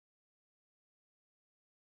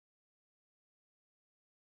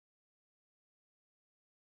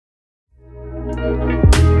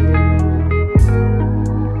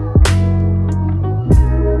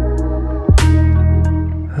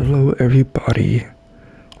everybody,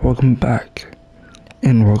 welcome back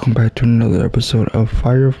to another episode of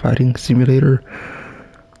Firefighting Simulator,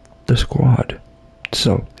 the squad.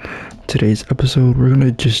 So, today's episode, we're gonna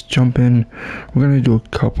just jump in. We're gonna do a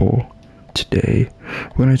couple today.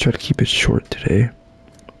 We're gonna try to keep it short today.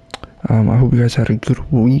 I hope you guys had a good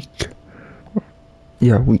week.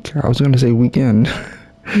 Yeah, week. I was gonna say weekend.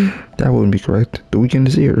 That wouldn't be correct. The weekend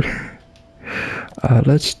is here.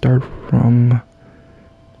 Let's start from...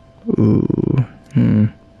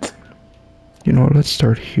 You know what, let's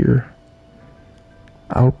start here.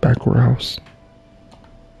 Outback Warehouse.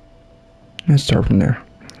 Let's start from there.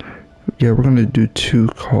 Yeah, we're gonna do 2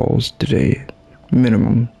 calls today.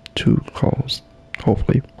 Minimum 2 calls,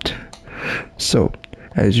 hopefully. So,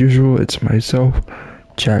 as usual, it's myself,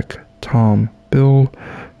 Jack, Tom, Bill.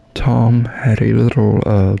 Tom had a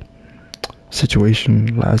little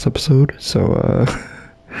situation last episode, so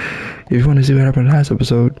if you want to see what happened last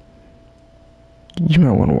episode, you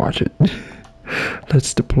might want to watch it.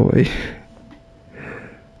 Let's deploy.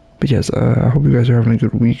 But yes, I hope you guys are having a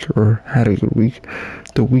good week, or had a good week.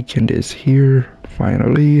 The weekend is here,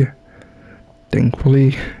 finally,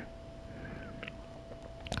 thankfully.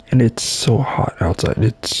 And it's so hot outside.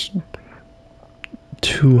 It's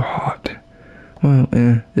too hot. Well,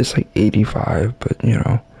 it's like 85, but you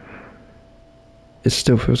know, it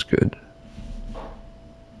still feels good.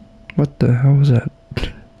 What the hell was that?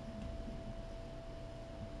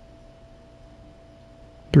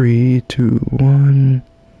 3, 2, 1.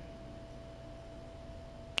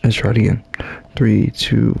 Let's try it again. 3,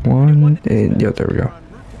 2, 1, and yeah, there we go.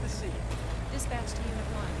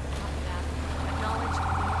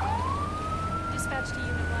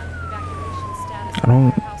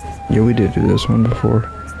 Yeah, we did do this one before.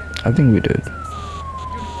 I think we did.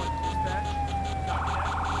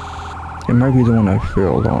 It might be the one I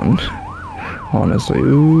failed on. Honestly.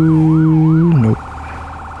 Ooh, nope.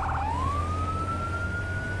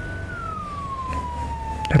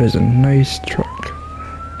 That is a nice truck.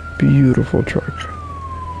 Beautiful truck.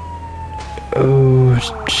 Oh,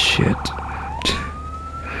 shit.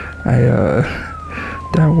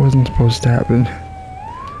 That wasn't supposed to happen.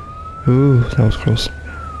 Ooh, that was close.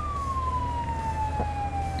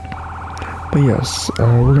 But yes,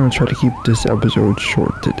 we're gonna try to keep this episode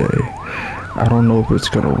short today. I don't know if it's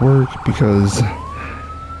gonna work, because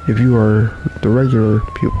if you are the regular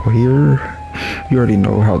people here, you already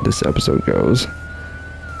know how this episode goes,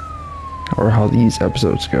 or how these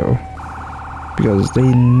episodes go, because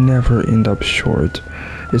they never end up short,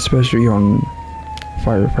 especially on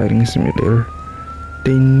Firefighting Simulator.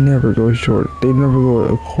 They never go short. They never go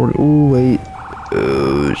according. Oh wait.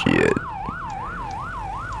 Oh shit.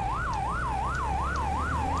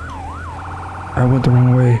 I went the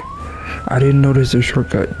wrong way. I didn't notice the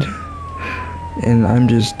shortcut, and I'm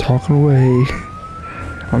just talking away.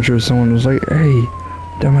 I'm sure someone was like, "Hey,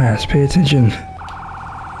 dumbass, pay attention."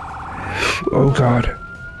 Oh god.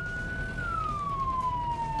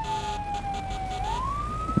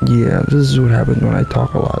 Yeah, this is what happens when I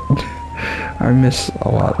talk a lot. I miss a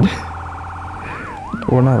lot.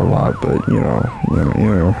 Well, not a lot, but you know.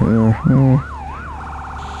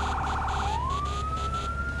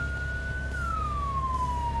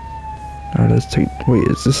 Alright, let's take. Wait,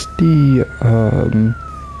 is this the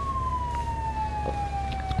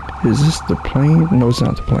Is this the plane? No, it's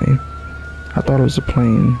not the plane. I thought it was the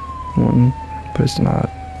plane one, but it's not.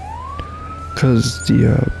 Cause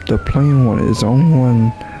the plane one is the only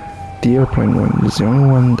one. The airplane one is the only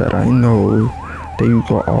one that I know that you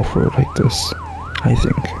go off-road like this, I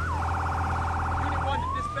think.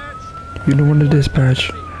 Unit 1 to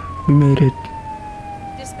dispatch. We made it.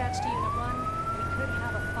 Dispatch to Unit 1. We could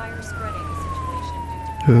have a fire spreading situation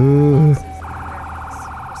due to losses in the warehouse.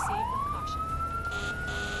 Proceed with caution.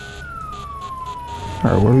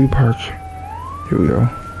 Alright, where do we park? Here we go.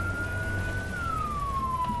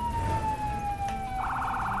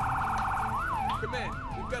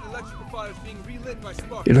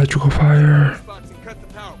 Electrical fire.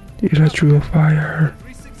 Electrical fire.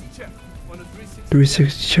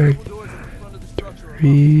 360 check.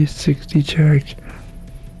 360 check.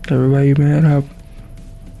 Everybody man up.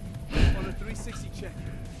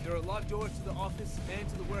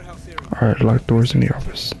 Alright, locked doors in the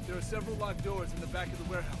office. There are several locked doors in the back of the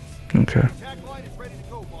warehouse. Okay.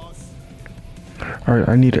 Alright,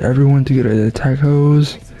 I need everyone to get an attack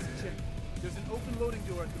hose. There's an open loading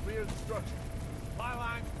door at the rear of the structure. Fire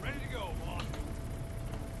line ready to go, boss.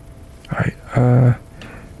 Alright,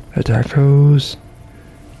 attack hose.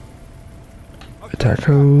 Attack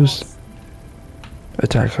hose.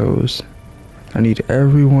 Attack hose. I need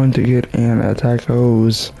everyone to get an attack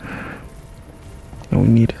hose. And we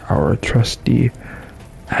need our trusty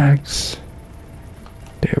axe.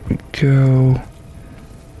 There we go.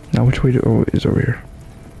 Now which way to, oh, it's over here.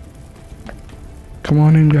 Come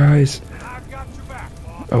on in, guys. I've got your back,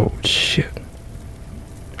 boss. Oh, shit.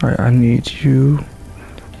 Alright, I need you.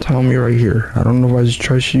 Tell me right here. I don't know if I just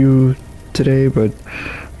trust you today, but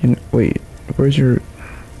wait, where's your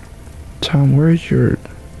Tom? Where's your? Got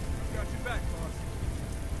your back, boss.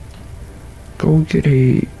 Go get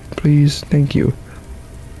a, please. Thank you.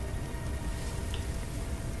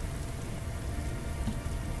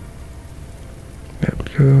 There we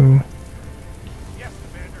go. Yes,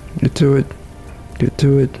 Commander. Get to it. Get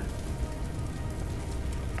to it.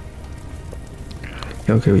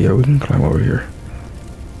 Yeah, okay, yeah, we can climb over here.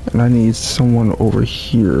 And I need someone over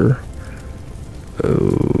here.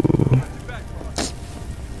 Oh. Your back, boss.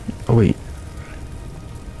 Oh, wait.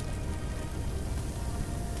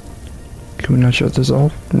 Can we not shut this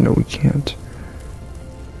off? No, we can't.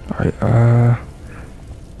 Alright,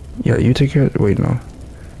 yeah, you take care of, wait, no.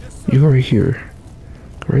 Yes, sir. You go right here.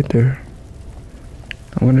 Go right there.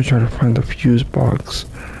 I'm gonna try to find the fuse box.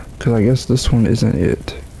 Because I guess this one isn't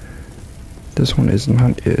it. This one is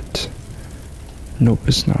not it. Nope,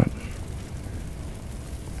 it's not.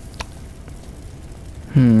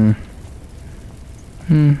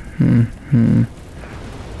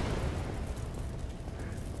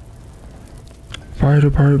 Fire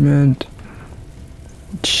department.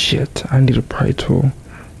 Shit, I need a pry tool.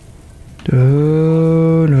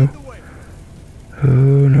 Oh no. The way.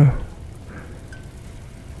 Oh no.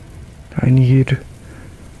 I need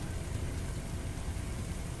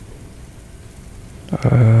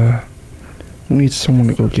we need someone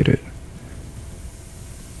to go get it.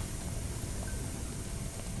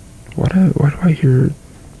 Why do I hear,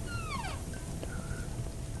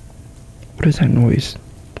 what is that noise?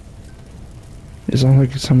 It sounds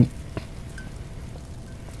like some,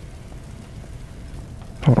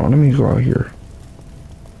 hold on, let me go out here.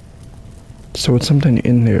 So it's something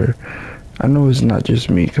in there. I know it's not just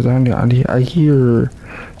me, because I hear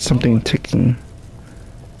something ticking.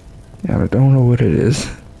 And I don't know what it is.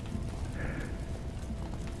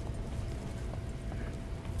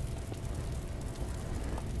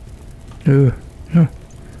 No.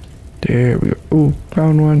 There we go. Oh,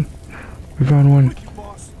 found one. We found one. With you,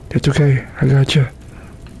 boss. It's okay. I got you.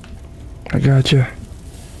 I got you.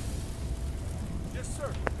 Yes,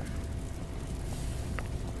 sir.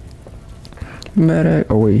 Medic.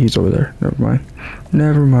 Oh wait, he's over there. Never mind.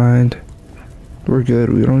 Never mind. We're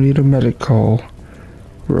good. We don't need a medic call.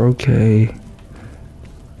 We're okay.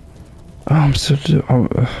 I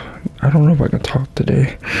don't know if I can talk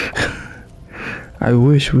today. I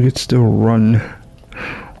wish we could still run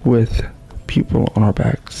with people on our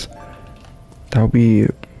backs. That would be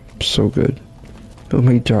so good. It will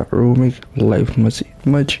make life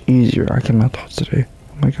much easier. I cannot talk today.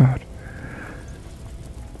 Oh my god.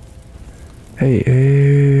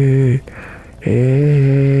 Hey.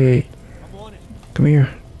 I'm on it. Come here.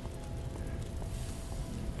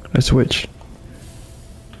 Let's switch.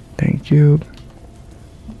 Thank you.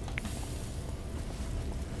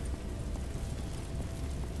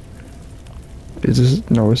 Is this?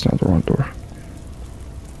 No, it's not the wrong door.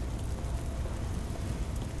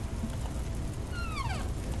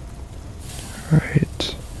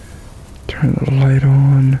 Alright. Turn the light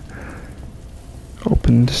on.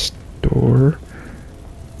 Open this door.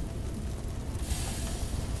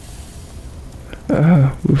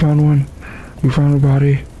 We found one. We found a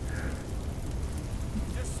body.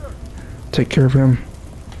 Yes, sir. Take care of him.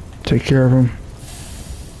 Take care of him.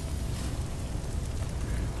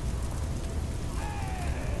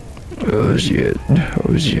 Oh shit.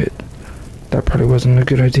 Oh shit. That probably wasn't a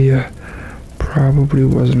good idea. Probably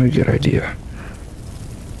wasn't a good idea.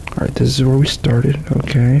 Alright, this is where we started.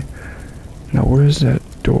 Okay. Now where is that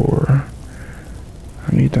door?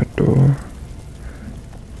 I need that door.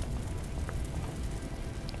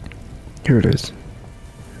 Here it is.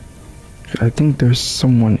 I think there's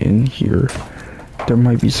someone in here. There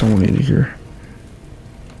might be someone in here.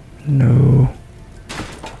 No.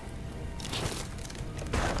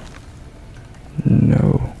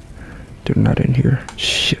 No. They're not in here.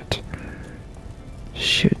 Shit.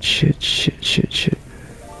 Shit. Making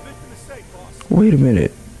a mistake, boss. Wait a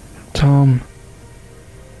minute. Tom.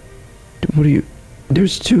 What are you?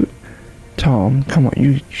 There's two. Tom, come on.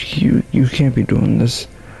 You can't be doing this.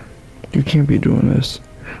 You can't be doing this.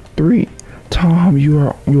 3. Tom, you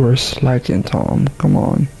are slacking, Tom. Come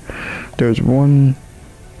on. There's 1,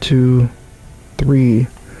 2, 3.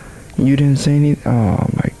 You didn't say anything? Oh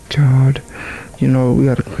my god. You know, we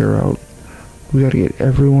gotta clear out. We gotta get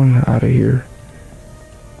everyone out of here.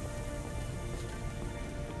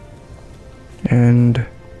 And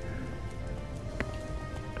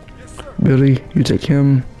Yes, sir. Billy, you take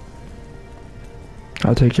him.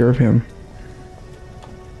 I'll take care of him.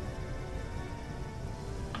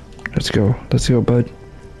 Let's go, bud.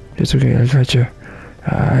 It's okay, I got you.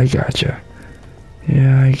 I got you.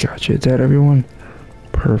 Yeah, I got you. Is that everyone?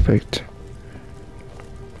 Perfect.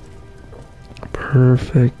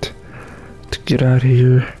 Perfect. Let's get out of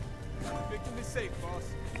here. Victim is safe, boss.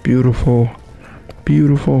 Beautiful.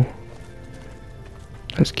 Beautiful.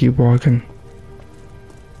 Let's keep walking.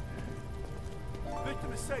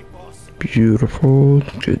 Victim is safe, boss. Beautiful.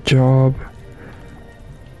 Good job.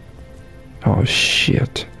 Oh,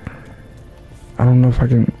 shit. I don't know if I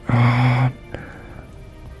can...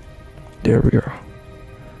 there we go.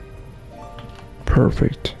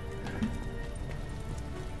 Perfect.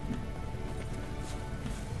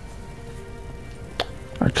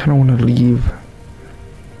 I kind of want to leave.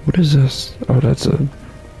 What is this? Oh, that's a...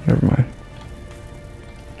 Never mind.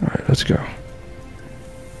 Alright, let's go.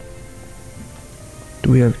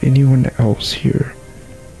 Do we have anyone else here?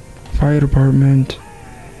 Fire department.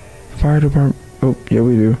 Fire department. Oh, yeah,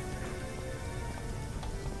 we do.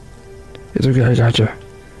 It's okay, I gotcha.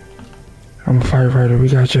 I'm a firefighter, we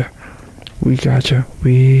gotcha. We gotcha.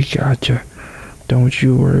 We gotcha. Don't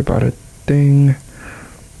you worry about a thing.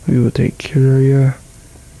 We will take care of you.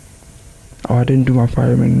 Oh, I didn't do my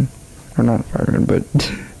fireman. Or not fireman, but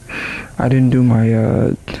I didn't do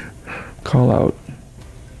my call out.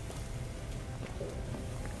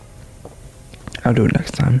 I'll do it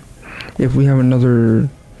next time. If we have another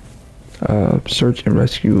search and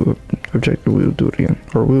rescue objective, we'll do it again.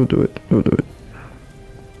 Or we'll do it. We'll do it.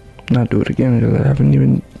 Not do it again because I haven't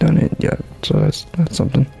even done it yet. So that's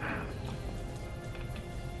something.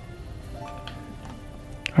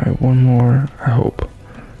 Alright, one more.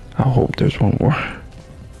 I hope there's one more.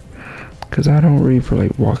 Cause I don't really feel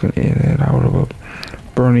like walking in and out of a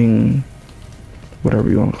burning, whatever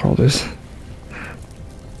you want to call this.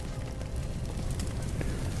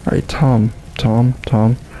 Alright, Tom.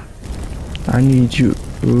 I need you.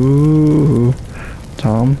 Ooh.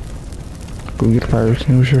 Tom. Go get a fire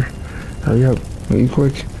extinguisher. Hurry up. Make it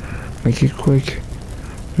quick. Make it quick.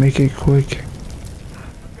 Make it quick.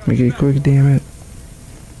 Make it quick, damn it.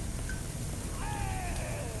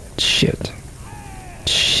 Shit.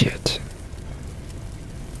 Shit.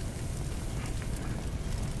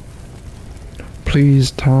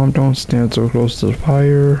 Please, Tom, don't stand so close to the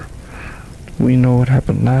fire. We know what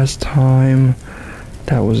happened last time.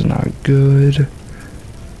 That was not good.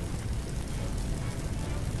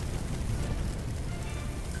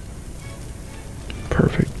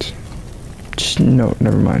 Perfect. No,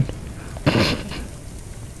 never mind.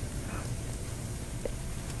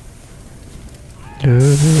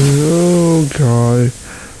 Oh god.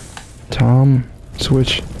 Tom,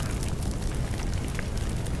 switch.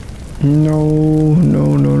 No.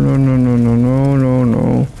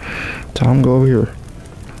 Tom, go over here.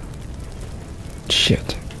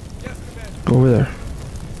 Shit. Go over there.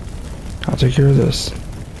 I'll take care of this.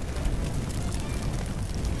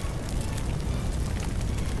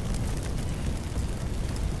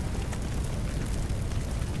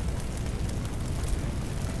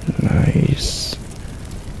 Nice.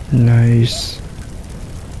 Nice.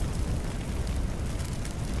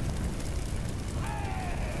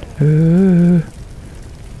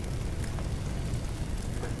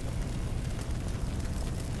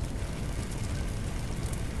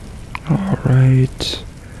 Alright.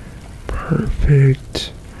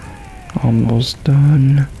 Perfect. Almost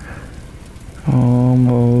done.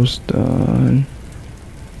 Almost done.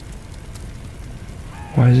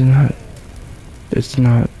 Why is it not? It's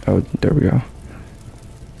not. Oh, there we go.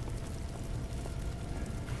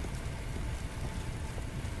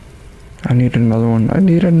 I need another one. I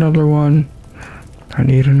need another one. I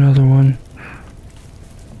need another one.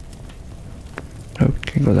 Oh,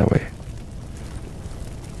 can't go that way.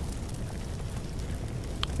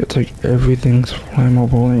 It's like everything's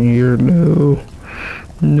flammable in here. No.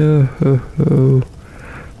 No.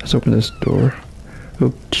 Let's open this door.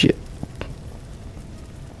 Oh, shit.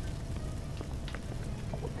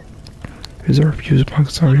 Is there a fuse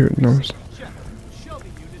box out here? No.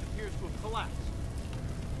 Shelving unit appears to have collapsed.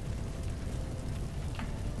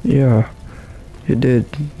 Yeah, it did.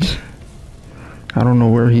 I don't know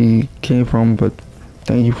where he came from, but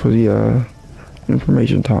thank you for the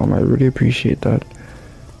information, Tom. I really appreciate that.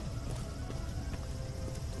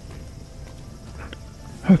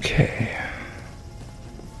 Okay.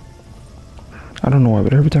 I don't know why,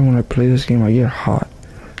 but every time when I play this game, I get hot.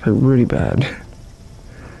 Like, really bad.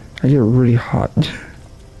 I get really hot.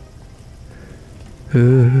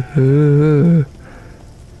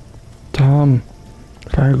 Tom. Tom,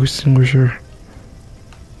 fire extinguisher.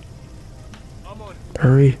 I'm on it.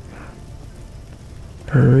 Hurry.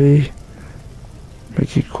 Hurry.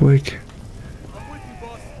 Make it quick. I'm with you,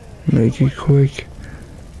 boss. Make it quick.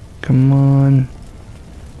 Come on.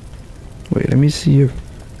 Wait, let me see if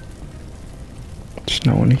there's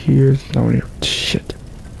no one here. There's no one here. Shit.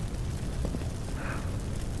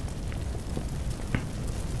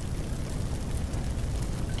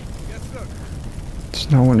 Yes, sir.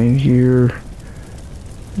 There's no one in here.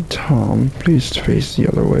 Tom, please face the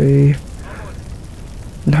other way.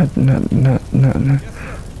 I'm on it. Not. Yes,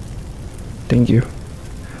 sir. Thank you.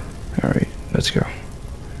 Alright, let's go.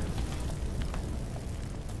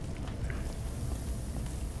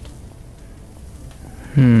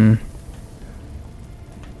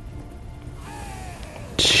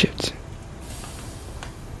 Shit.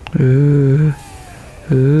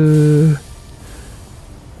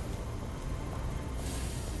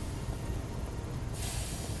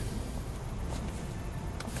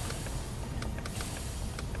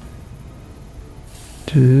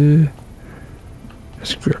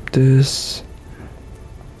 Let's grab this.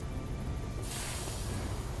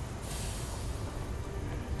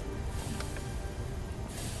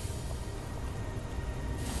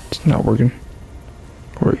 It's not working.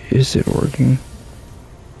 Or is it working?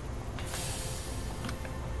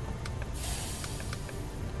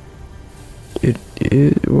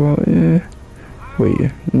 Well, yeah.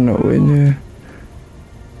 Wait, no,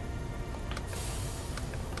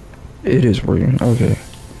 it is working. Okay.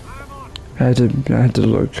 I had to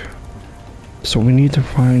look. So we need to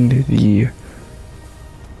find the.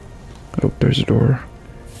 Oh, there's a door.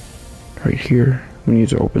 Right here. We need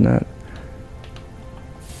to open that.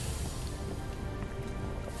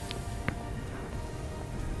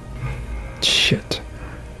 Shit.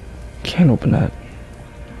 Can't open that.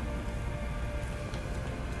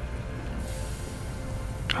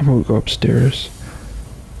 How about we go upstairs?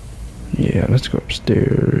 Yeah, let's go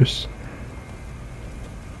upstairs.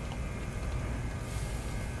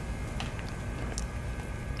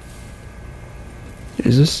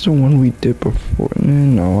 Is this the one we did before?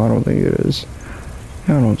 No, I don't think it is.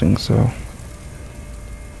 I don't think so.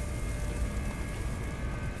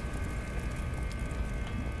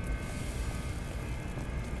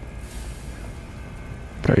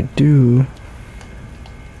 But I do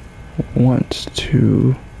want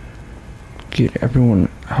to get everyone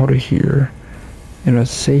out of here in a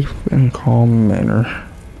safe and calm manner.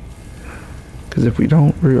 Because if we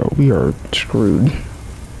don't, we are screwed.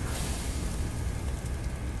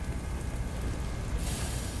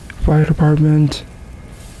 Fire department,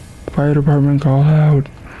 call out.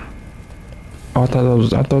 Oh, I thought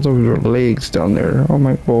those were legs down there. Oh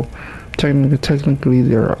my, well, technically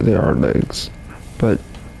they are legs, but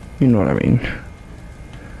you know what I mean.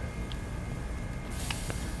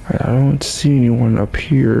 I don't see anyone up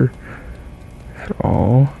here at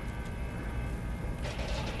all.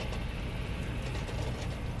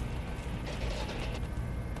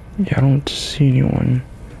 Yeah, I don't see anyone.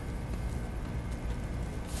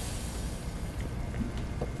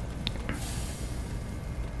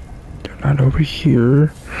 They're not over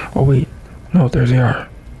here. Oh wait, no, there they are.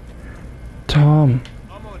 Tom,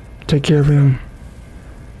 I'm on it. take care of him.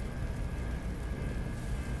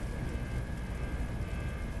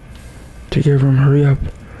 Take care of him, hurry up.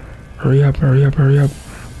 Hurry up.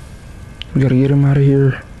 We gotta get him out of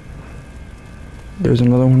here. There's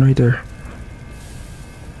another one right there.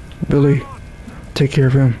 Billy, take care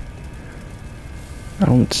of him. I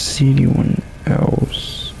don't see anyone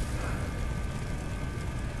else.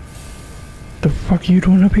 The fuck are you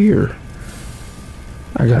doing up here?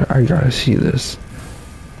 I gotta see this.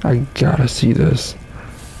 I gotta see this.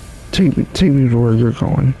 Take me to where you're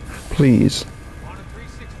going, please. On a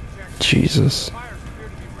 360 check. Jesus. Fires appear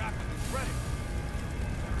to be rapidly spreading.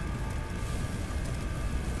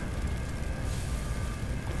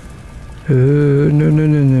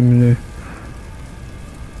 No.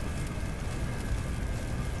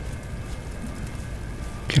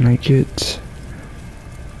 Can I get?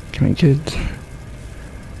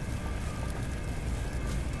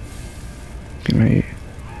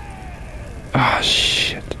 Ah,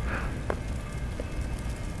 shit.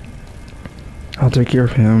 I'll take care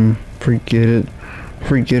of him. Forget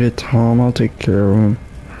it, Tom. I'll take care of him.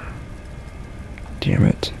 Damn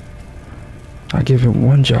it. I give him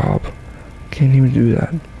one job. Can't even do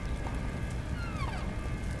that.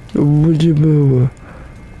 Would you boo?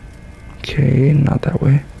 Okay, not that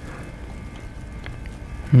way.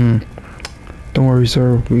 Don't worry,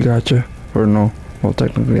 sir. We got you. Or no. Well,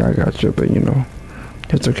 technically I got you, but you know,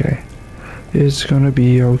 it's okay. It's gonna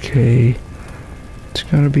be okay. It's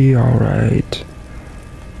gonna be alright.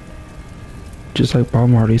 Just like Bob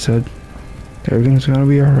Marley said, everything's gonna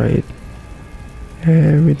be alright.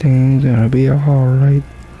 Everything's gonna be alright.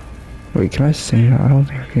 Wait, can I sing that? I don't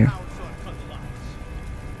think I can.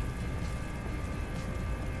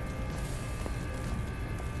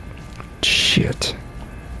 Shit.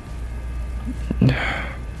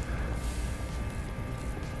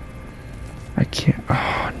 I can't.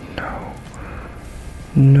 Oh, no.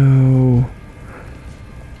 No.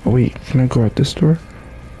 Oh, wait, can I go out this door?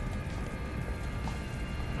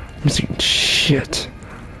 I'm missing shit.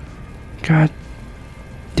 God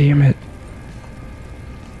damn it.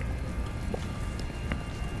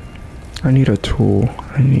 I need a tool.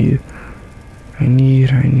 I need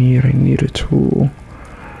a tool.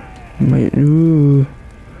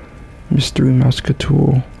 Mystery musket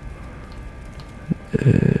tool.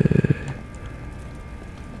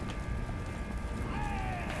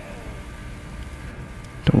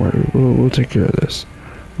 Don't worry, we'll take care of this.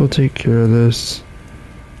 We'll take care of this.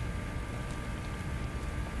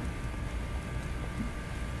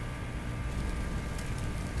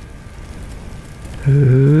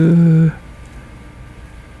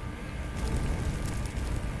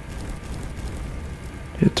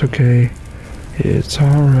 It's okay. It's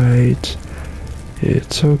alright.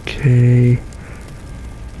 It's okay.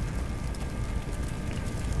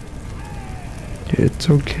 It's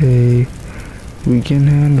okay. We can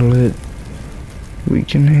handle it. We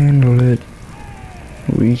can handle it.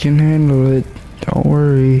 We can handle it. Don't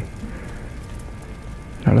worry.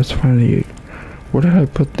 Now let's find the... Where did I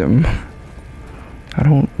put them? I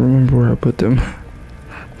don't remember where I put them.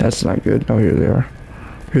 That's not good. Oh, here they are.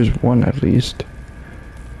 Here's one at least.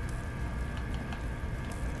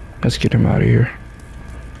 Let's get him out of here.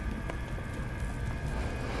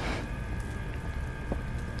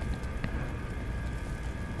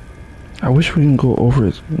 I wish we can go over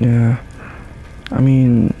it. Yeah. I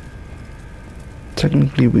mean,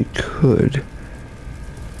 technically we could.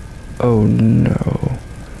 Oh no.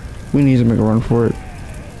 We need to make a run for it.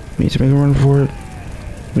 We need to make a run for it.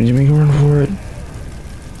 We need to make a run for it.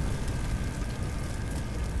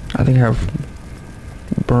 I think I have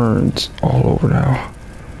burns all over now.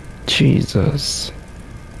 Jesus.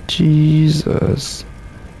 Jesus.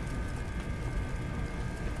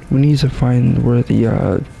 We need to find where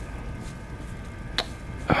the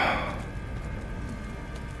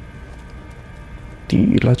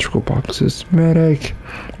electrical boxes. Medic!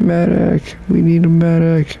 Medic! We need a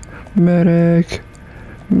medic! Medic!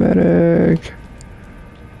 Medic!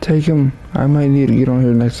 Take him. I might need to get on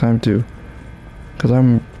here next time too. Cause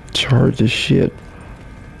I'm charged as shit.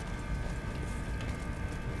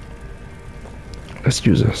 Let's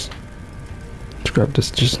use this. Let's grab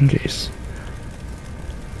this just in case.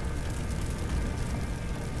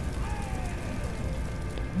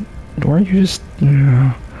 Why are you just...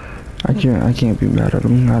 I can't be mad at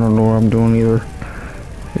him. I don't know what I'm doing either.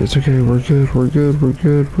 It's okay, we're good, we're good, we're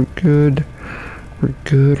good, we're good. We're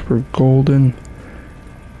good, we're golden.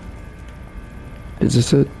 Is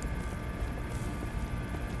this it?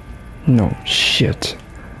 No, shit.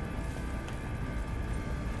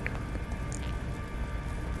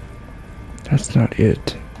 That's not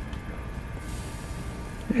it.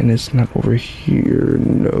 And it's not over here.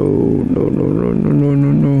 No, no, no, no, no, no,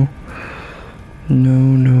 no, no. No,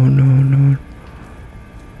 no, no, no.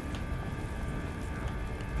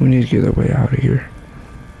 We need to get our way out of here.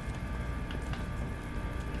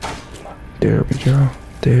 There we go.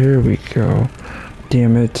 There we go.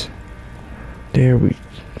 Damn it. There we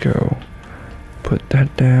go. Put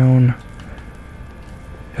that down.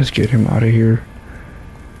 Let's get him out of here.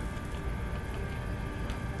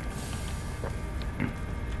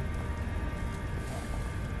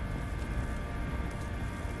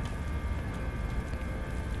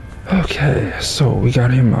 Okay, so we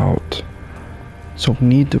got him out. So we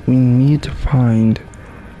need to find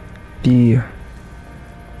the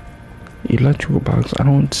electrical box. I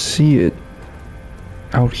don't see it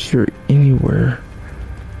out here anywhere.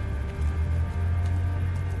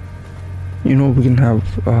 You know what we can have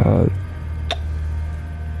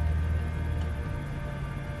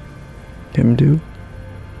him do?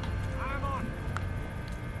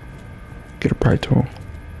 Get a pry tool.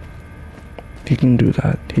 He can do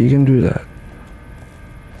that. He can do that.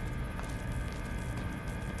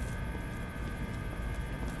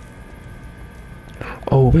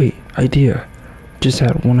 Oh wait, idea. Just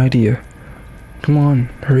had one idea. Come on,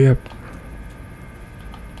 hurry up.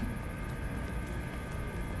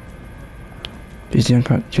 Is he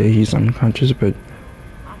unconscious? Yeah, he's unconscious, but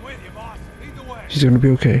I'm with you, boss. Lead the way. he's gonna be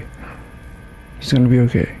okay. He's gonna be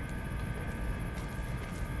okay.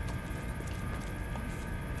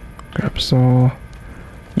 Grab saw.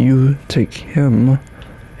 You take him.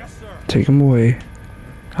 Yes, sir. Take him away.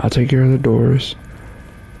 I'll take care of the doors.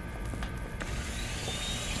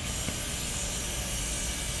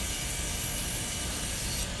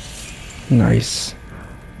 Nice.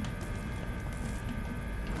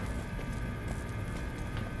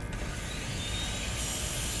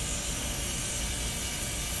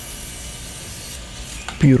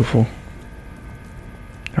 Beautiful.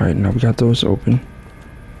 Alright, now we got those open.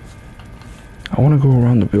 I want to go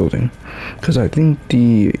around the building because I think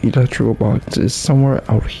the electrical box is somewhere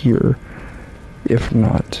out here, if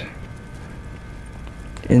not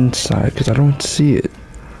inside, because I don't see it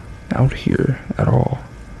out here at all.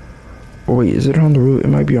 Oh wait, is it on the roof? It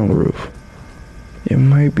might be on the roof. It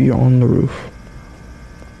might be on the roof.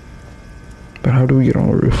 But how do we get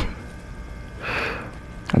on the roof?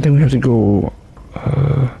 I think we have to go,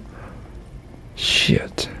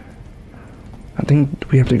 shit. I think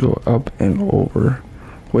we have to go up and over.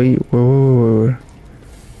 Wait.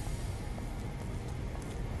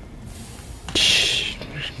 Shh.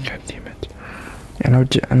 God damn it.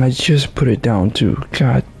 And I just put it down too.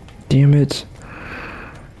 God damn it.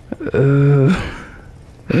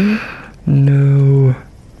 No.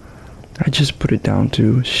 I just put it down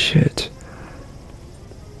too. Shit.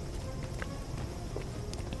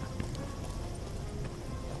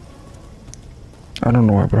 I don't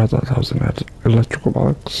know why, but I thought that was an electrical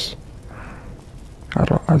box. I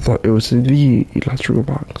thought it was the electrical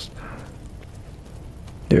box.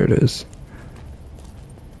 There it is.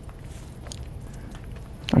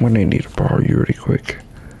 I'm gonna need to borrow you really quick.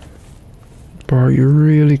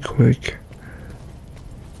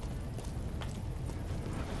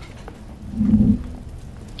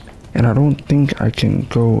 And I don't think I can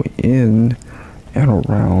go in and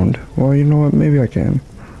around. Well, you know what? Maybe I can.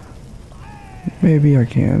 Maybe I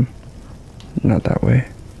can. Not that way.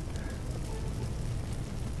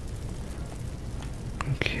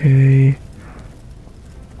 Okay.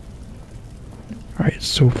 Alright,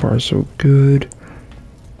 so far so good.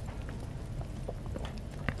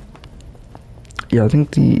 Yeah, I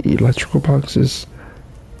think the electrical box is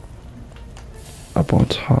up on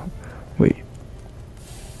top. Wait.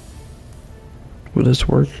 Will this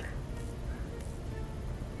work?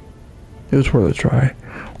 It was worth a try.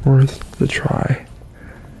 Worth the try.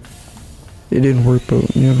 It didn't work,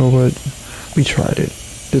 but you know what? We tried it.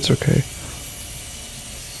 It's okay.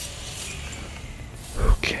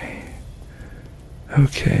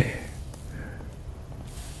 Okay.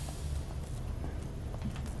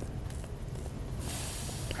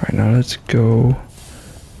 Alright, now let's go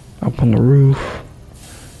up on the roof.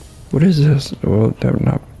 What is this? Well, that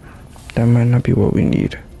might not be what we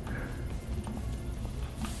need.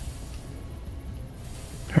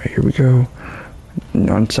 Alright, here we go.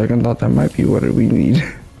 On second thought, that might be what we need.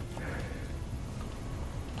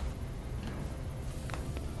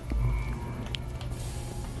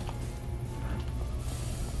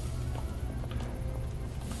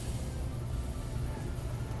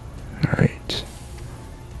 Alright.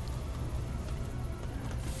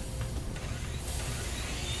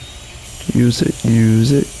 Use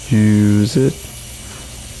it.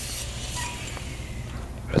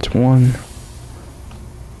 That's one.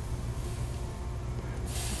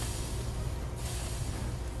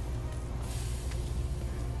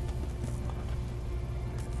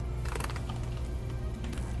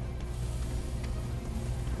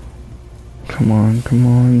 Come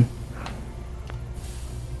on.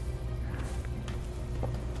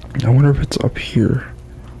 I wonder if it's up here.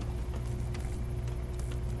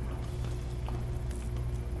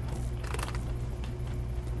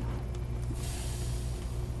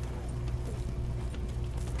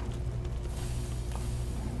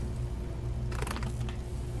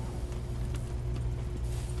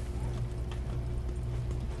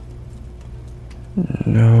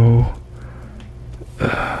 No.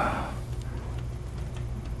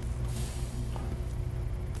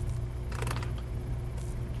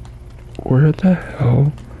 Where the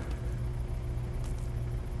hell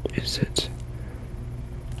is it?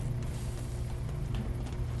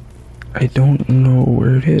 I don't know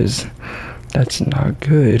where it is. That's not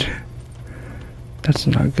good. That's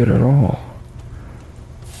not good at all.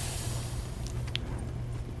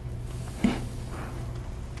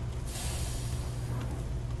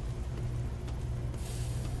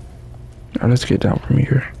 Now let's get down from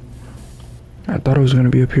here. I thought it was going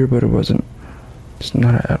to be up here, but it wasn't. It's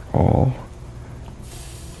not at all.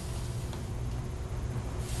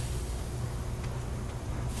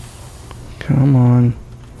 Come on.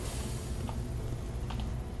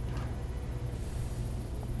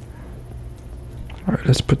 Alright,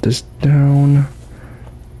 let's put this down.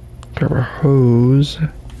 Grab a hose.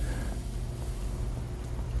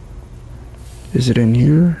 Is it in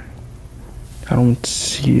here? I don't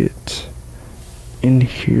see it in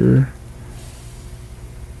here.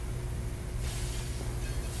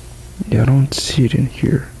 Yeah, I don't see it in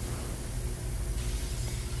here.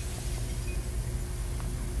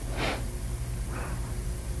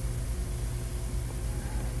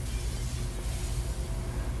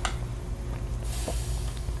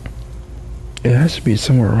 It has to be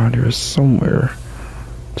somewhere around here. Somewhere.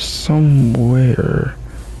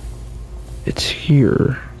 It's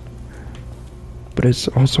here. But it's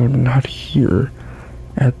also not here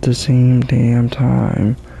at the same damn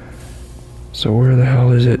time. So where the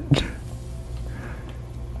hell is it?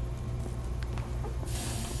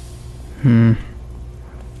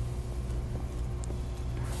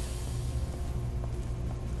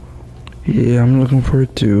 Yeah, I'm looking for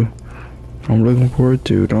it too. Don't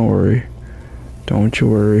worry. Don't you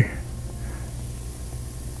worry.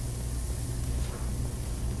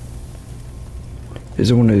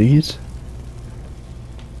 Is it one of these?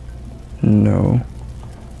 No.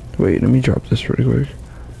 Wait, let me drop this really quick.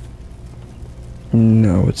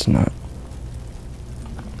 No, it's not.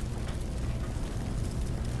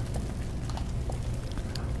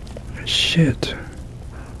 Shit.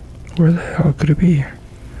 Where the hell could it be?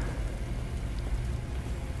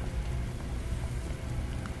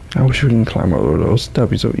 I wish we can climb over those. That'd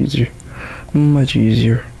be so easy. Much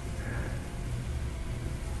easier.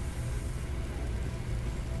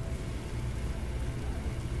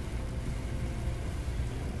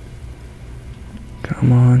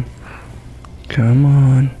 Come on. Come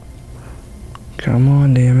on. Come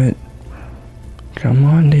on, damn it. Come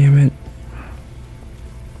on, damn it.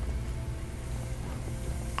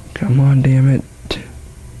 Come on, damn it.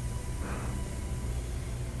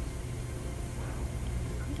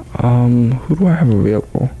 Who do I have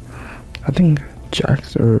available? I think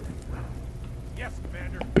Jack's or Yes,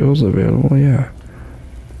 Commander. Bill's available, yeah.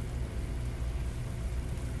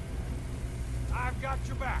 I've got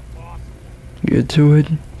your back, boss. Get to it.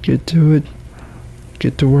 Get to it.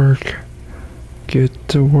 Get to work. Get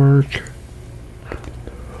to work.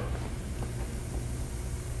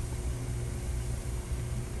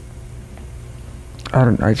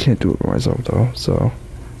 I can't do it by myself though, so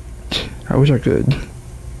I wish I could.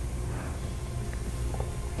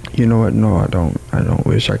 You know what? No, I don't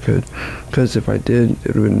wish I could. Because if I did,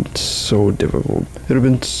 it would have been so difficult. It would have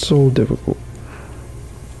been so difficult.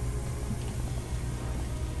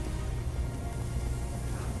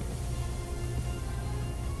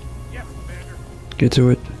 Yes, Commander. Get to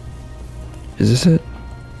it. Is this it?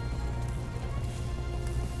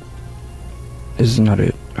 This is not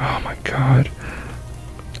it. Oh my god.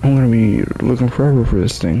 I'm gonna be looking forever for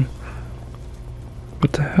this thing.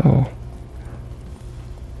 What the hell?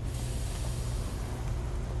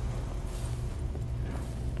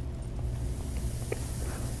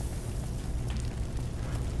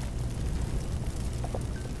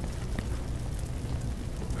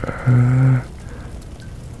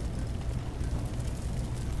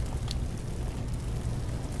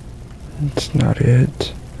 It's not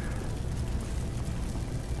it.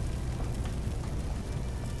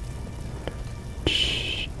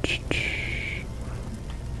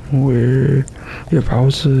 Where? If I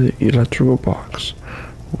was an electrical box,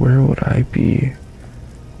 where would I be?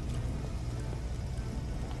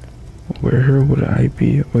 Where would I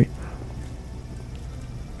be? Wait.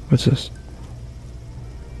 What's this?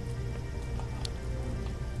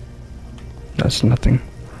 That's nothing.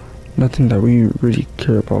 Nothing that we really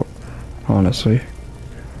care about, honestly.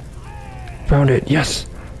 Found it. Yes.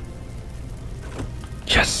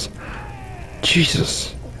 Yes.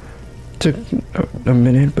 Jesus. Took a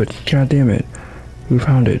minute, but god damn it. We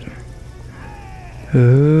found it.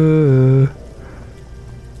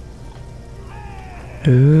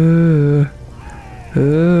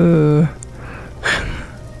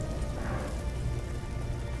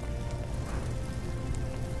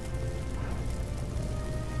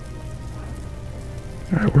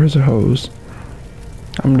 Alright, where's the hose?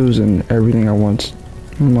 I'm losing everything I want.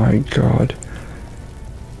 My god.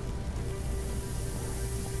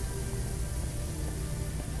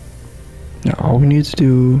 Now all we need to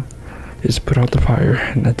do is put out the fire,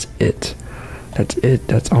 and that's it. That's it.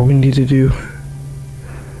 That's all we need to do.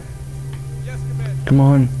 Yes, Commander. Come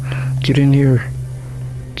on. Get in here.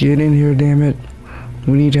 Get in here, damn it.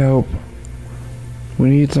 We need help. We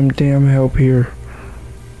need some damn help here.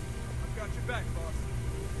 I've got your back, boss.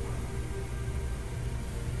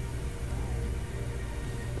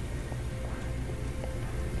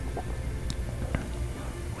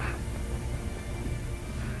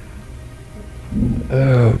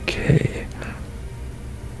 Okay.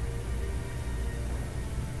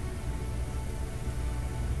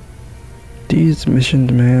 These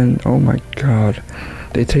missions, man, oh my god.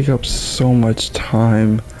 They take up so much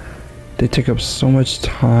time. They take up so much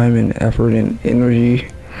time and effort and energy.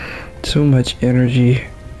 Too much energy.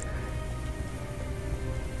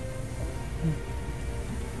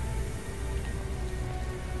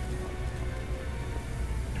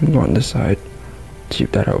 I'm going this side. See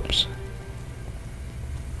if that helps.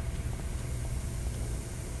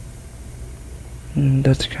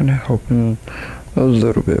 That's kind of helping a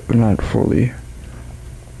little bit, but not fully.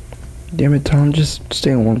 Damn it, Tom, just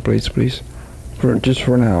stay in one place, please. Just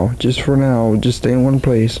for now. Just for now. Just stay in one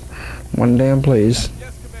place. One damn place.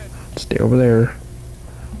 Yes, Commander. Stay over there.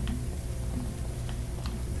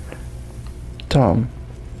 Tom.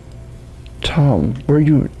 Tom, where are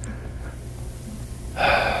you?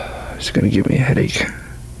 It's gonna give me a headache.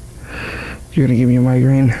 You're gonna give me a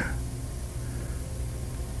migraine.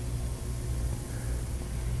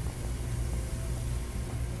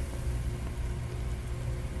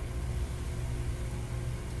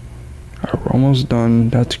 We're almost done.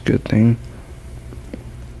 That's a good thing.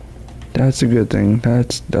 That's a good thing.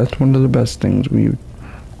 That's one of the best things we've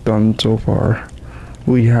done so far.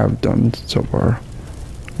 We have done so far.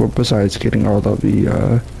 Well, besides getting all of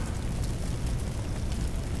the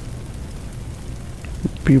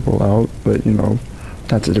people out, but you know,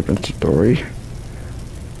 that's a different story.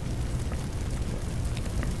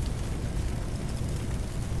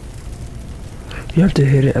 You have to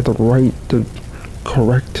hit it at the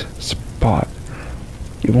correct spot.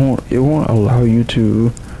 It won't allow you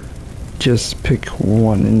to just pick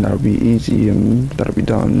one and that'll be easy and that'll be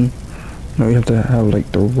done. No, you have to have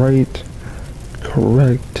like the right,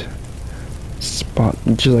 correct spot,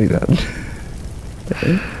 just like that.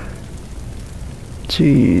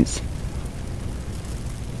 Jeez.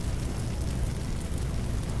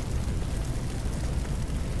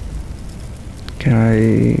 Can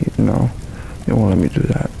I? No, it won't let me do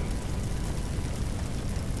that.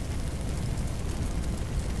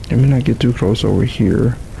 Let me not get too close over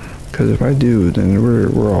here, because if I do, then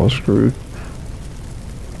we're all screwed.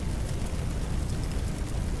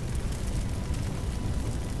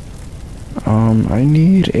 I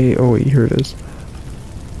need a, oh wait, here it is.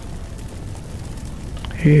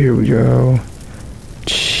 Here we go.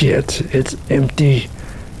 Shit, it's empty.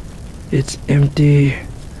 It's empty.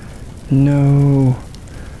 No.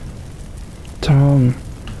 Tom,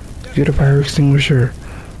 get a fire extinguisher.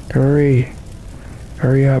 Hurry.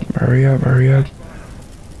 Hurry up, hurry up, hurry up.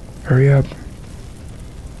 Hurry up.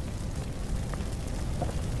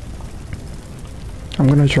 I'm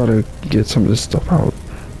gonna try to get some of this stuff out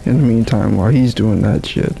in the meantime while he's doing that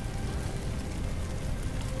shit.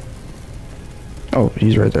 Oh,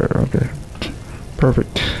 he's right there, okay.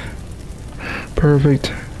 Perfect.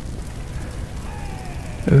 Perfect.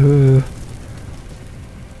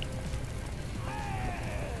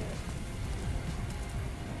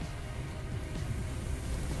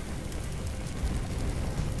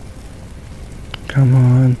 Come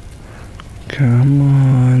on. Come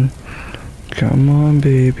on. Come on,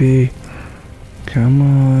 baby. Come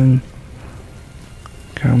on.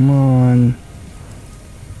 Come on.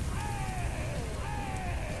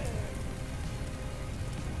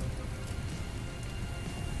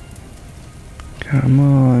 Come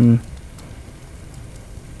on.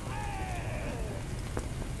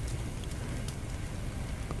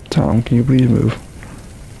 Tom, can you please move?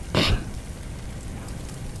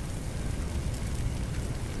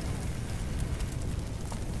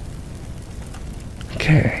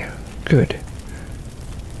 Okay, good.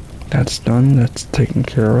 That's done, that's taken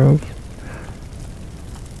care of.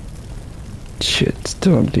 Shit, it's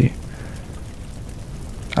still empty.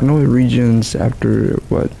 I know it regens after,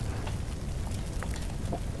 what?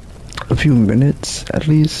 A few minutes, at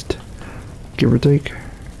least? Give or take?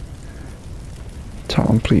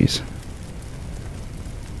 Tom, please.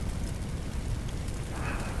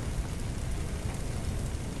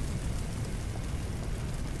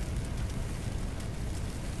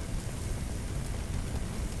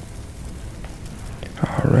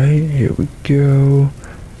 Alright, here we go.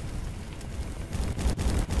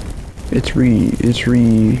 It's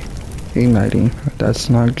re-igniting. That's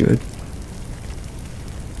not good.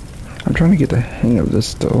 I'm trying to get the hang of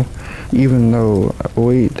this though. Even though,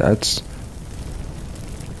 wait, that's...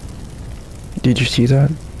 Did you see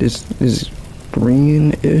that? This is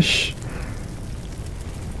green-ish.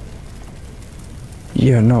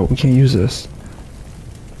 Yeah, no, we can't use this.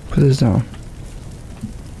 Put this down.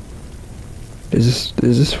 Is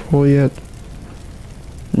this full yet?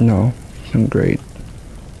 No. Great.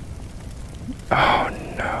 Oh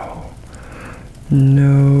no.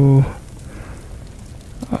 No.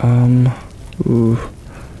 Ooh.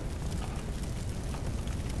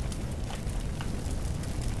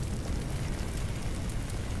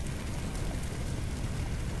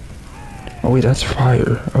 Oh wait, that's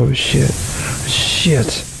fire. Oh shit.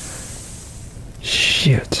 Shit.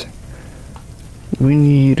 Shit. We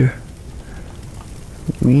need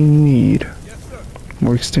Yes, sir.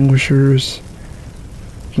 more extinguishers.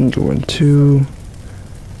 You can go in 2.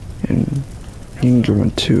 And you can go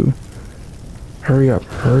in 2. Hurry up.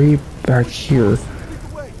 Hurry back here. Lead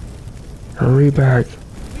the way. Hurry back.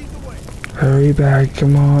 Lead the way. Hurry back.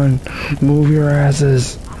 Come on. Move your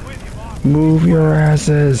asses. I'm with you, boss. Move your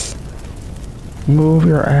asses. Move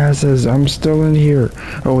your asses. I'm still in here.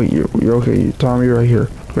 Oh wait, you're okay. Tom, you're right here.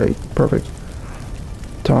 Great. Perfect.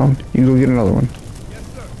 Tom, you can go get another one. Yes,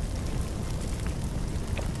 sir.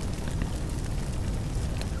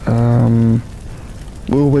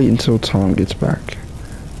 We'll wait until Tom gets back.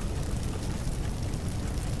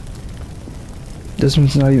 This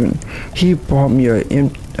one's not even. He bought me I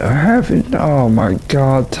haven't. Oh my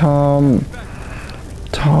God, Tom.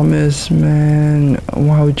 Thomas, man,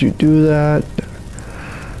 why would you do that?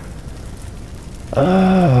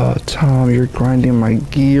 Oh, Tom, you're grinding my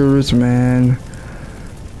gears, man.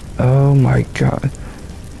 Oh my God.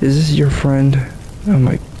 Is this your friend? Oh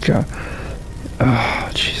my God.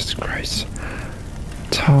 Oh, Jesus Christ.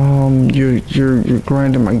 Tom, you're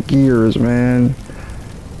grinding my gears, man.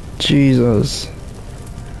 Jesus.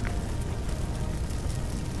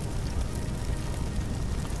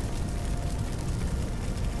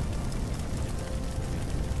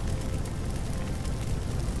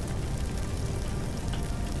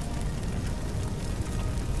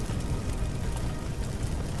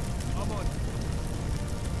 I'm on it.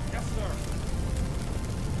 Yes, sir.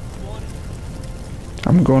 I'm on it.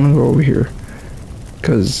 I'm gonna go over here.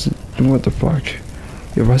 Cause what the fuck?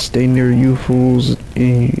 If I stay near you fools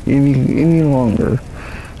any longer,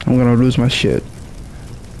 I'm gonna lose my shit.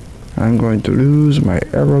 I'm going to lose my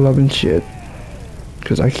ever-loving shit.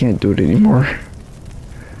 Cause I can't do it anymore.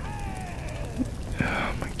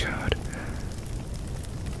 Oh my God.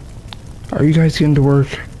 Are you guys getting to work?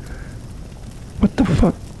 What the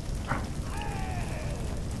fuck?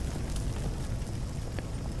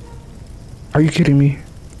 Are you kidding me?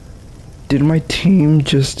 Did my team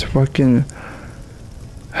just fucking...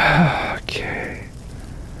 Okay.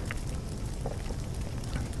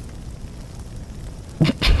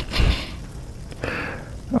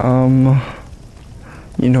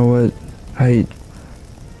 You know what?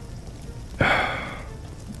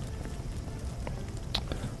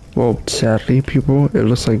 Well, sadly, people, it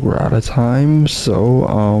looks like we're out of time,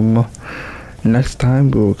 so, next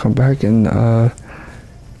time we'll come back and,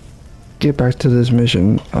 get back to this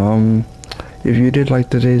mission. If you did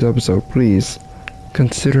like today's episode, please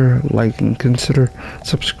consider liking, consider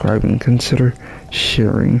subscribing, consider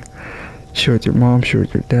sharing. Share with your mom, share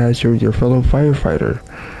with your dad, share with your fellow firefighter,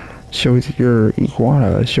 share with your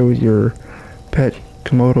iguana, share with your pet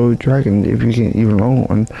Komodo dragon if you can even own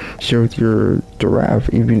one, share with your giraffe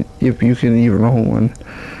even if you can even own one.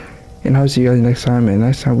 And I'll see you guys next time, and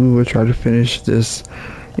next time we will try to finish this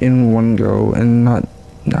in one go and not,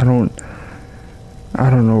 I don't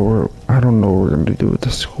know what we're gonna do with the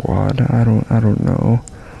squad. I don't know.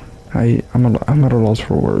 I'm at a loss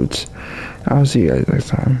for words. I'll see you guys next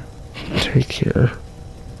time. Take care.